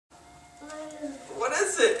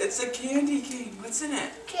it? It's a candy cane. What's in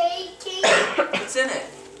it? Candy cane. What's in it?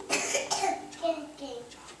 Candy cane.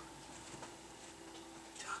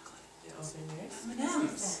 Chocolate. You open yours?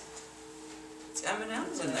 M&M's. It's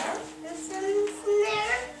M&M's in there. There's some in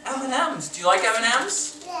there. M&M's. Do you like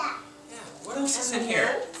M&M's? Yeah. Yeah. What else is in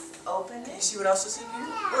here? Open Can you it. see what else is in here?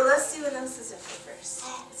 Well, let's see what else is in here first.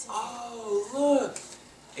 Oh, look.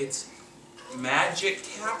 It's magic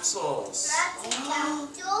capsules. That's a candle.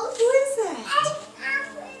 Who is that?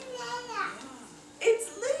 Yeah. It's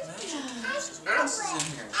Magic Lydia. capsules. What else is in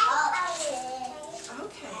here?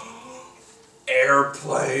 Okay.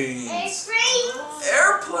 Airplanes.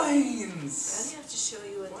 Airplanes. Now you have to show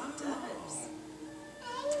you what it does.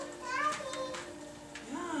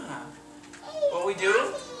 Yeah. What we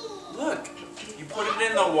do? Look. You put it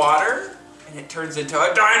in the water, and it turns into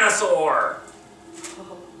a dinosaur.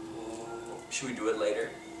 Should we do it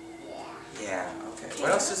later? Yeah. Okay.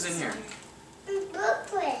 What else is in here?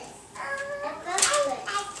 Booklet.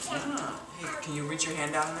 Yeah. Hey, can you reach your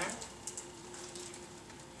hand down there?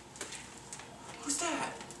 Who's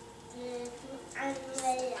that?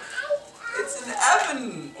 It's an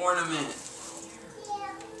Evan ornament.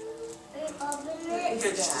 Okay,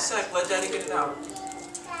 just a sec. Let Daddy get it out.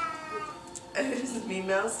 There's the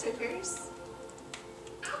email stickers.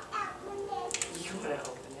 You want to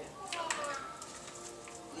open it?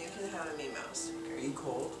 You can have an email sticker. Are you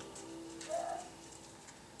cold?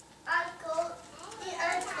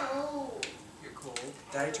 You're cold.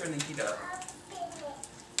 Daddy, turn the heat up.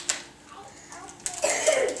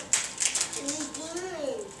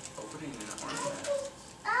 Opening an ornament.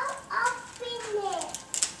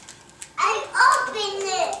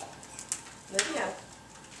 Lydia,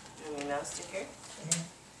 an email sticker.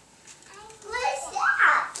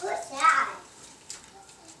 What's that?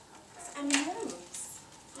 It's M&M's.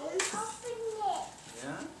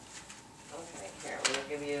 Yeah? Okay, here, we'll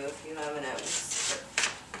give you a few M&M's.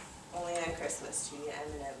 Only on Christmas do you get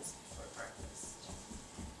M&M's before breakfast.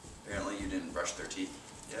 Apparently you didn't brush their teeth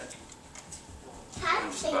yet. You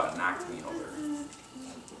just about knocked me over.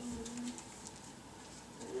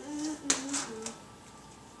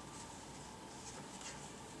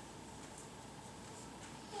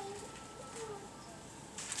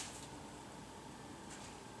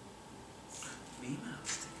 Email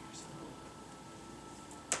stickers.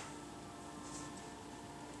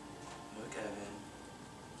 Look, Evan.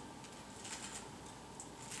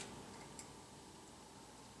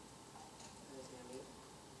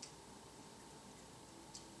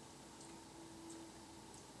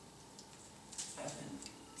 Evan.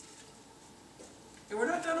 Hey, we're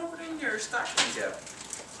not done opening your stockings yet.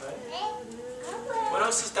 What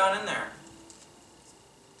else is down in there?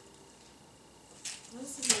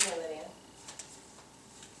 What's the email, Lydia?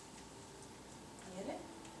 Get it?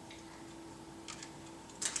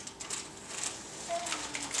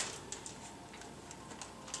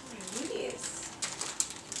 What are these?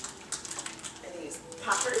 Are these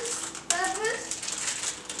poppers?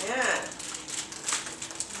 Yeah.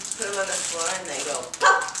 Just put them on the floor and they go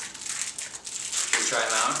pop! Should we try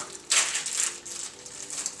them out?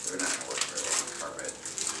 They're not going to work very well on the carpet.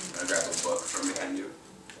 I'm going to grab a book from behind you.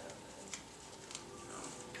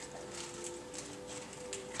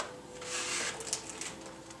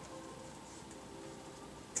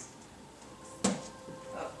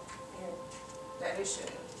 Oh, here. Daddy show you.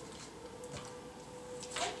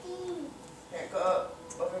 Here, go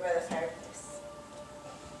over by the fireplace.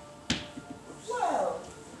 Whoa!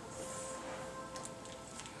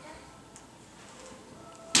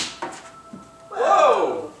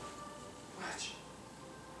 Whoa! Watch.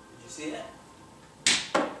 Did you see it? I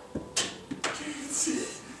can't see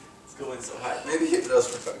it. It's going so high. Maybe it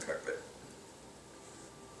does work on carpet.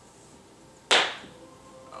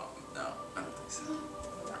 Oh, no. I don't think so.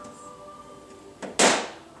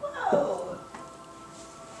 Whoa!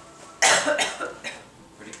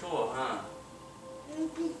 Pretty cool, huh?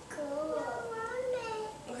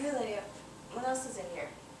 Okay, Lydia. What else is in here?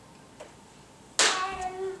 Yeah,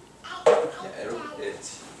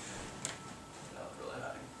 it's not really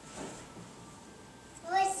high.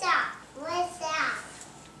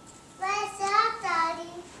 What's that, Daddy?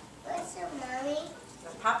 What's up, Mommy? A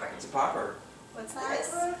popper. It's a popper. What's this?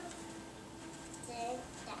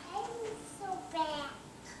 So bad.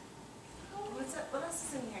 What's up? What else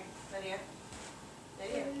is in here, Lydia?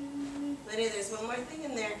 Lydia. Lydia, there's one more thing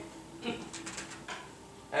in there.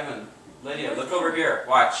 Evan, Lydia, look over here.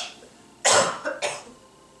 Watch.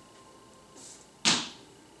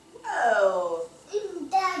 Whoa!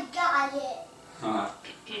 Dad got it. Huh.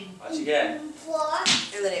 Watch again. Four.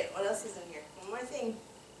 Here, Lydia, what else is in here? One more thing.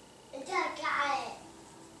 Dad got it.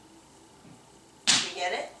 Did you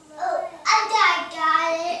get it?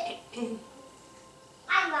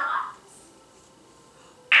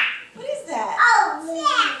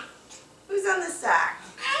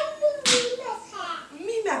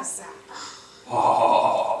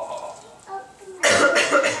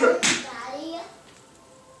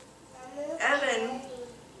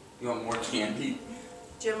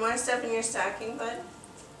 want to step in your stocking, bud?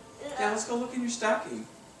 Yeah, let's go look in your stocking.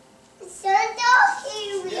 Santa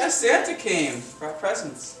came. Yeah, Santa came. Brought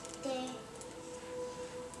presents.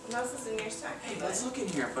 What else is in your stocking, Hey, bud? let's look in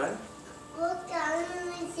here, bud. Look down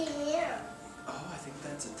in here. Oh, I think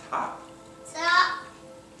that's a top. Stop.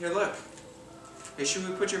 Here, look. Hey, should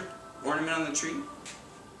we put your ornament on the tree?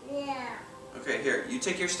 Yeah. Okay, here. You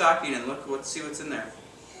take your stocking and look. See what's in there.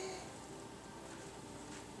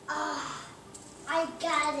 Oh, I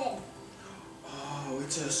got it. Oh,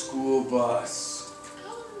 it's a school bus.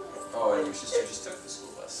 Oh, and your sister just took the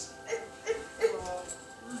school bus.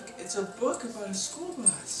 Look, it's a book about a school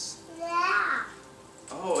bus. Yeah.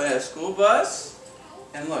 Oh, and a school bus.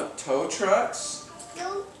 And look, tow trucks.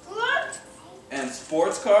 Go look. And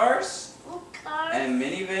sports cars. Car. And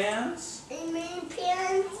minivans. And mini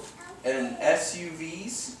pants. And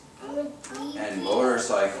SUVs. And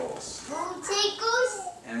motorcycles. Motorcycles.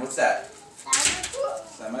 And what's that? Cycle.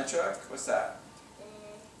 Semi-truck? What's that?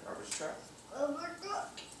 Garbage truck? Overlook.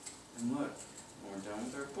 And look, when we're done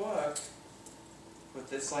with our book, put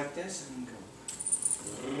this like this and go.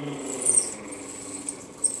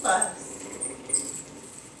 Bus.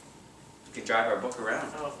 You can drive our book around.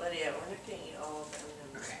 Oh, Lydia, we're not gonna eat all of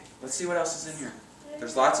them. Okay, let's see what else is in here.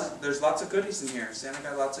 There's lots of goodies in here. Santa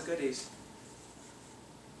got lots of goodies.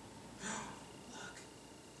 Look,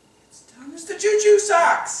 it's down. There's the Juju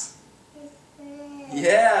socks.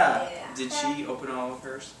 Yeah. Did she open all of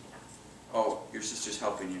hers? Oh, your sister's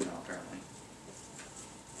helping you now, apparently.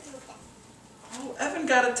 Oh, Evan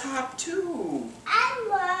got a top too. I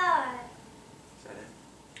love. Is that it?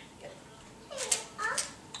 Yep.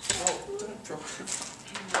 Oh, don't throw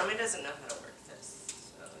it. Mommy doesn't know how to work this,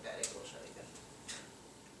 so Daddy will show you.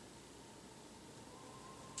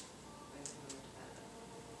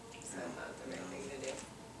 Is that not the right thing to do?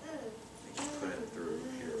 I think you put it through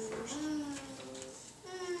here first.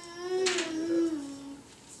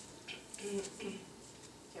 Okay,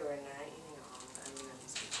 we're not eating all of them, and then we'll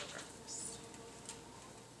skip for breakfast.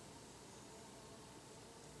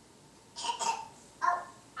 Oh,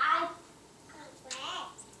 I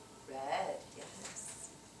got red. Red, yes.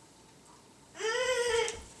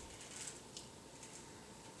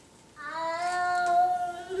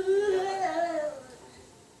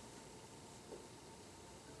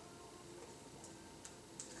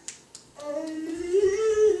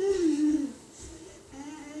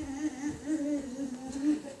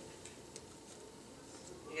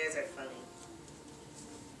 You guys are funny.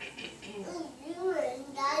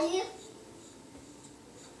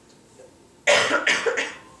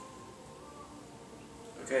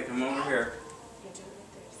 Okay, come over here. You do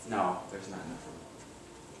it No, there's not enough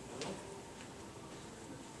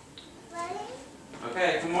room.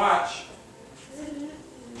 Okay, come watch.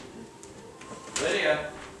 Lydia,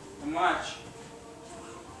 come watch.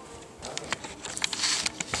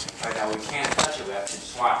 Alright, now we can't touch it. We have to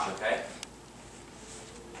just watch, okay?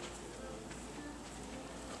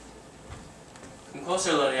 Come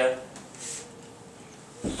closer, Lydia.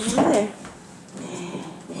 there.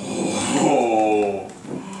 Oh.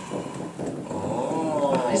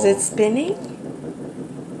 Oh. Is it spinning?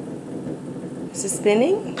 Is it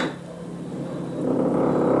spinning?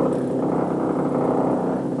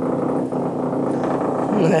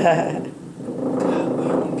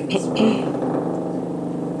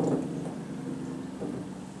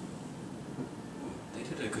 They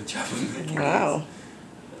did a good job of making Wow.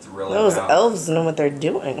 That's really Those loud. elves know what they're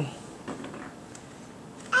doing.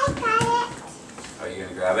 I got it. Are you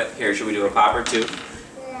gonna grab it? Here, should we do a pop or two?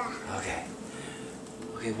 Yeah. Okay.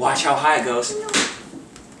 Okay, watch how high it goes.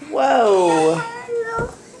 Whoa.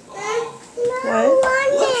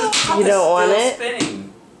 What? You don't want Still it?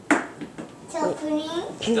 spinning. Opening.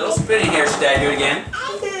 Still spinning here. Should I do it again? I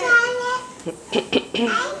got it. I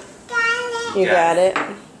got it. You got it?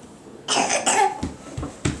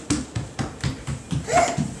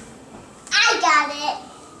 I got it.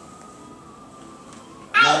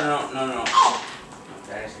 No.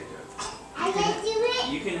 Daddy's gonna do it. I can do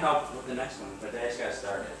it. You can help with the next one, but Daddy's gotta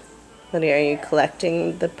start it. Lydia, are you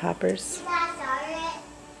collecting the poppers? Can I start it?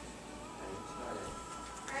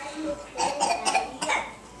 I'm the Daddy.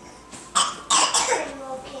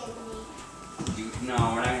 More candy. No,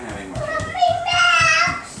 we're not gonna have any more. Happy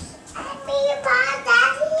Mouse. Happy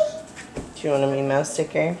Daddy. Do you want a Minnie Mouse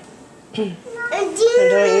sticker? And So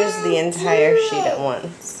don't use the entire sheet at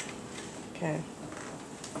once. Okay.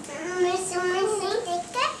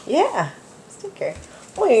 Yeah, sticker.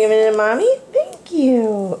 Oh, you're giving it to Mommy? Thank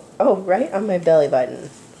you. Oh, right on my belly button.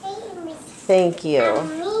 Thank you.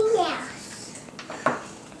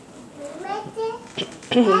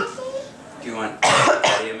 Do you want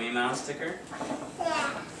Daddy a Minnie Mouse sticker?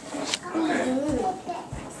 Yeah. Okay.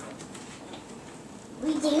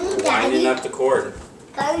 We do, Daddy. Winding up the cord.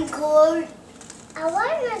 Gun cord. I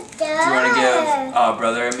want to Do you want to give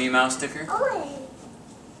brother a Meow Meow sticker? Oh.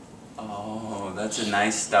 Oh, that's a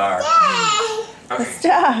nice star. Yay! Okay. A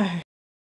star.